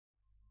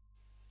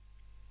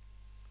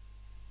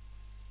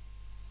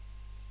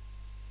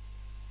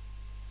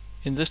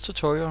In this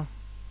tutorial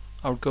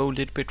I'll go a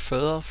little bit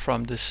further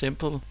from the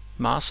simple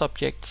mass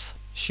objects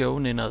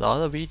shown in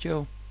another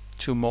video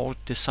to more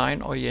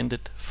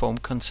design-oriented form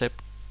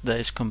concept that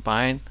is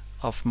combined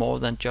of more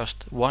than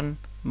just one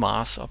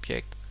mass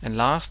object. And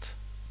last,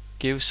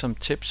 give some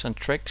tips and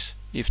tricks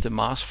if the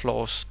mass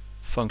floors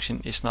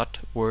function is not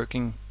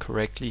working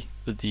correctly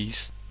with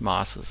these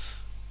masses.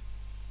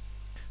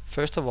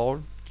 First of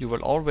all, you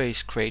will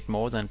always create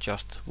more than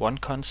just one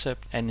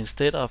concept, and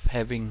instead of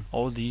having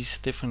all these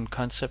different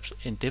concepts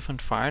in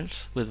different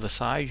files, with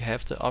Vasari you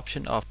have the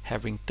option of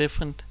having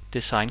different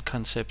design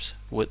concepts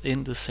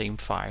within the same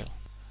file.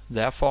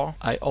 Therefore,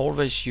 I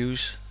always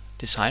use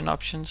design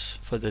options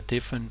for the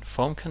different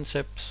form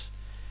concepts.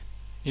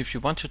 If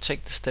you want to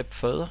take the step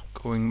further,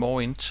 going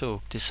more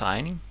into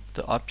designing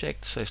the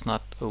object so it's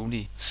not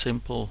only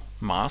simple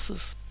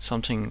masses,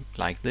 something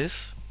like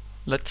this.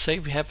 Let's say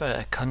we have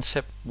a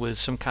concept with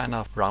some kind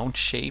of round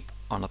shape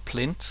on a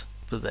plinth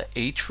with an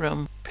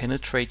atrium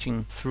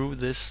penetrating through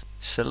this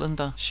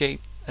cylinder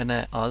shape and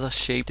another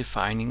shape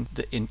defining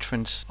the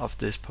entrance of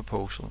this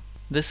proposal.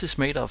 This is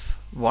made of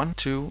 1,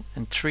 2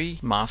 and 3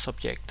 mass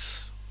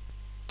objects.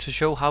 To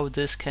show how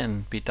this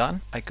can be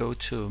done, I go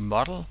to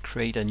Model,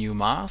 create a new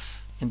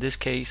mass. In this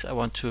case I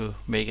want to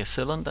make a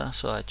cylinder,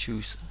 so I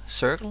choose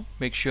circle.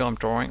 Make sure I'm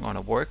drawing on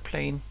a work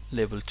plane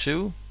level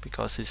 2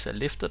 because it's a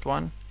lifted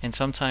one, and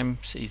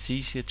sometimes it's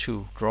easier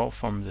to draw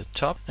from the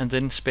top, and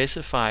then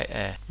specify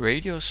a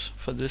radius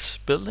for this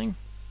building.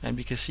 And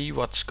we can see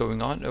what's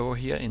going on over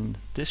here in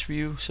this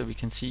view, so we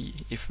can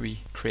see if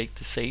we create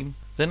the same.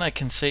 Then I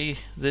can say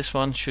this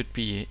one should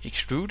be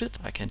extruded.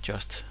 I can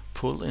just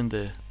pull in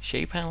the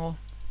shape panel,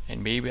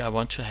 and maybe I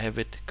want to have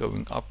it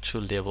going up to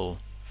level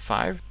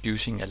 5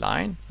 using a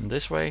line in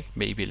this way.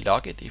 Maybe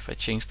lock it. If I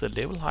change the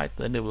level height,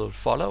 then it will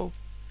follow.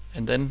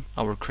 And then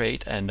I will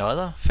create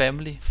another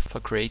family for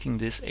creating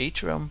this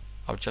atrium.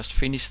 I'll just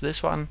finish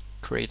this one,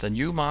 create a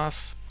new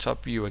mass,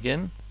 top view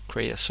again,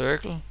 create a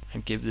circle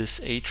and give this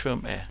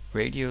atrium a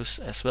radius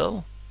as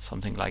well,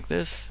 something like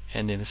this.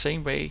 And in the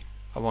same way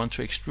I want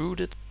to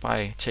extrude it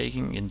by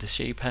taking in the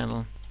shape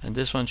panel, and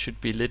this one should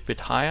be a little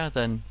bit higher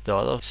than the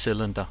other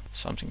cylinder,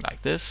 something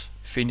like this.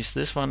 Finish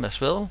this one as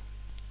well,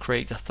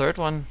 create a third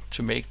one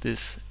to make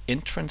this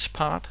entrance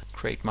part,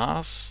 create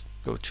mass,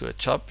 go to a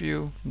top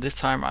view. This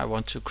time I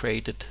want to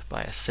create it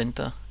by a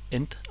center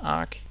end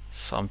arc,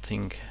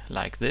 something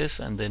like this,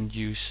 and then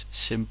use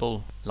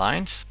simple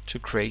lines to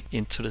create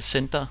into the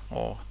center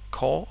or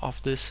core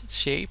of this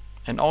shape.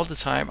 And all the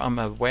time I'm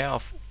aware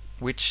of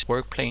which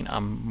work plane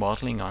I'm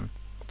modeling on.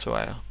 So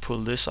I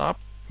pull this up,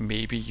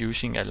 maybe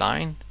using a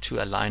line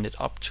to align it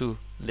up to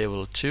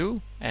level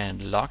 2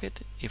 and lock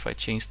it. If I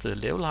change the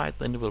level height,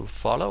 then it will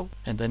follow,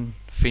 and then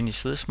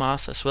finish this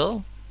mass as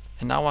well.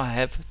 And now I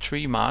have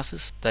 3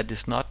 masses that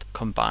is not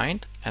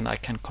combined, and I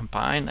can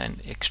combine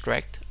and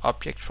extract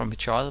objects from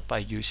each other by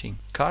using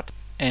cut.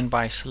 And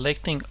by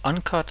selecting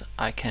uncut,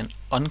 I can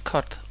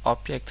uncut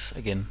objects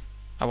again.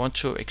 I want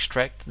to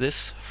extract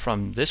this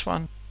from this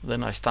one,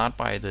 then I start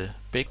by the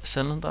big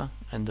cylinder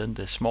and then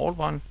the small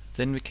one.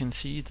 Then we can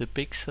see the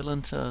big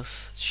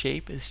cylinder's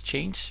shape is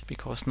changed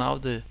because now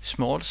the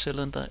small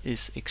cylinder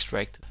is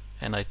extracted.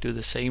 And I do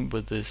the same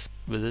with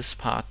this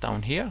part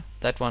down here.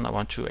 That one I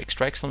want to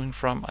extract something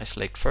from. I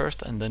select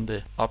first and then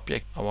the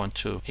object I want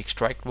to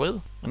extract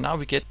with. And now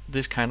we get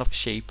this kind of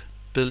shape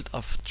built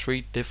of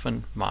 3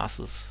 different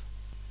masses.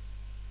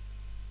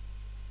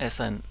 As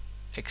an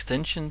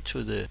extension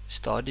to the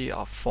study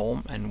of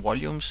form and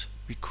volumes,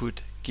 we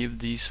could give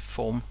these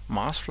form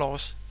mass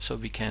floors so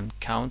we can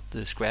count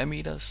the square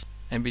meters.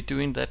 And we're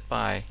doing that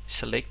by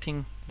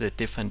selecting the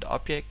different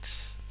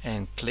objects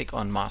and click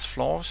on mass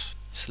floors.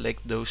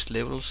 Select those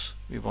levels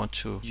we want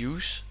to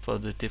use for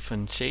the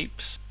different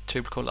shapes.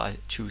 Typical, I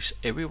choose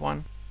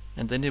everyone,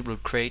 and then it will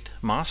create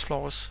mass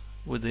floors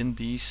within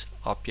these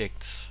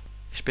objects.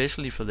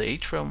 Especially for the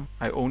atrium,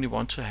 I only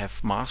want to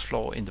have mass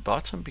floor in the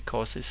bottom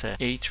because it's an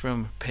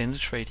atrium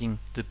penetrating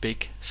the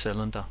big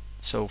cylinder.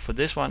 So for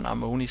this one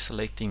I'm only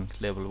selecting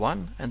level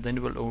 1, and then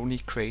it will only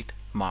create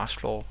mass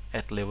floor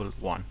at level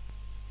 1.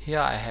 Here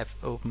I have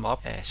opened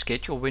up a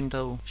schedule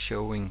window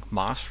showing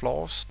mass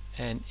floors,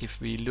 and if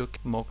we look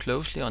more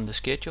closely on the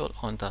schedule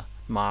under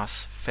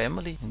mass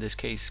family, in this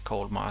case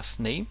called mass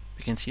name,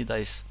 we can see there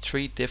is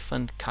 3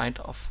 different kind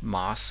of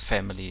mass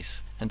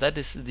families, and that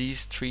is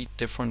these 3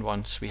 different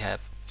ones we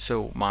have.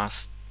 So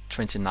mass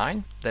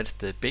 29, that's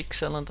the big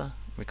cylinder.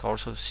 We can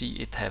also see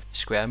it have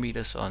square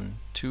meters on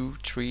 2,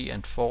 3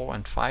 and 4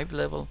 and 5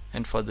 level,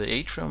 and for the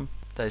atrium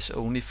that is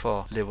only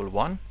for level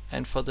 1,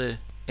 and for the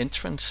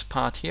entrance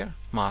part here,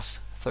 mass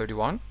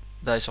 31,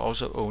 there is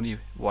also only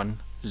 1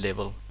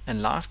 level.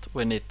 And last,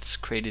 when it's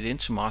created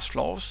into mass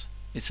floors,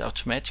 it's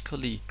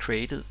automatically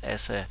created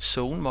as a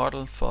zone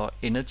model for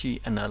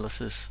energy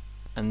analysis.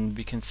 And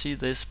we can see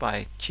this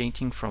by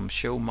changing from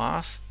show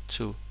mass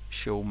to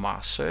show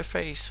mass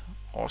surface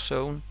or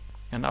zone.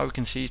 And now we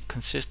can see it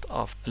consists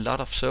of a lot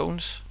of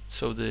zones,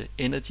 so the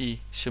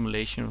energy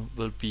simulation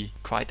will be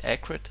quite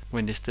accurate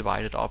when it's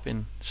divided up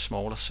in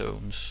smaller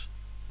zones.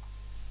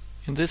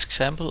 In this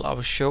example I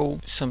will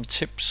show some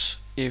tips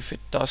if it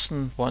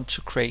doesn't want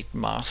to create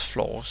Mars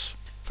floors.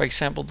 For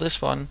example,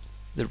 this one,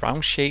 the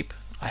round shape,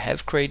 I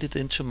have created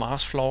into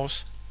Mars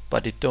floors,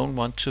 but it don't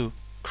want to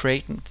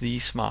create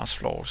these Mars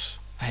floors.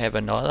 I have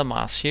another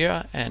Mars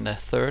here and a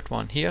third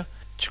one here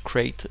to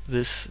create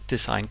this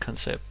design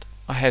concept.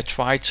 I have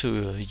tried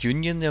to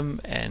union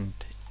them and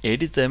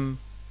edit them,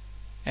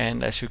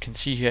 and as you can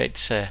see here,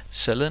 it's a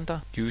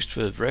cylinder used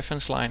with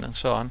reference line and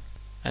so on.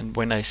 And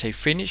when I say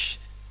finish,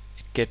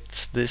 it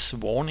gets this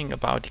warning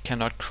about it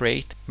cannot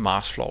create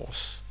Mars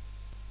floors.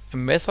 A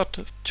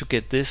method to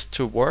get this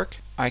to work,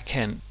 I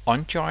can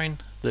unjoin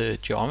the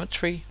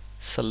geometry,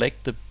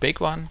 select the big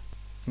one.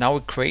 Now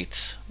it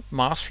creates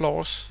Mars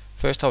floors.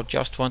 First I'll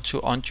just want to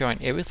unjoin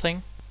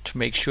everything to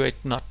make sure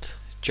it's not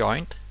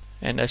joined.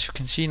 And as you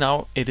can see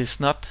now, it is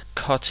not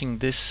cutting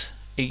this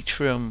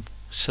atrium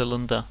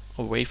cylinder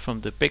away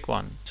from the big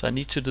one. So I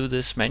need to do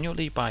this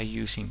manually by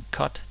using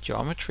cut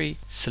geometry,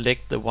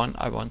 select the one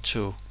I want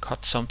to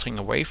cut something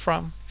away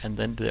from, and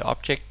then the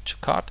object to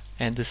cut.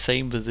 And the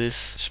same with this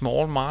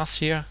small Mars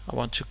here. I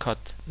want to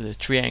cut the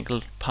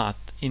triangle part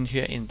in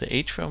here in the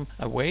atrium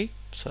away.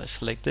 So I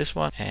select this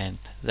one and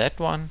that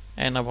one,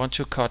 and I want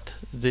to cut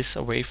this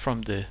away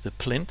from the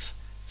plinth,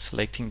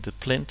 selecting the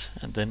plinth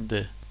and then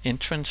the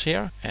entrance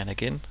here, and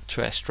again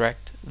to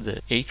extract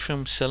the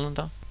atrium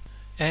cylinder.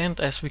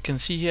 And as we can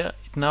see here,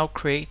 it now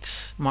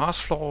creates Mars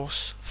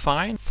floors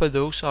fine for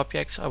those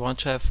objects I want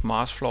to have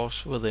Mars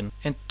floors within.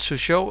 And to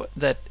show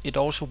that it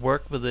also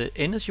works with the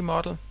energy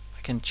model,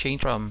 I can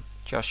change from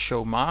just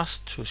show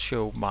Mars to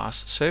show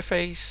Mars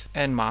surface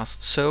and Mars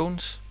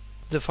zones.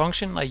 The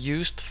function I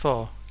used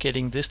for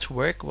getting this to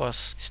work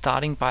was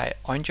starting by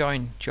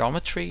unjoin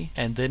geometry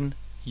and then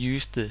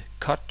use the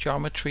cut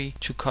geometry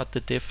to cut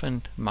the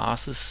different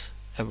Marses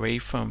away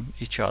from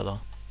each other.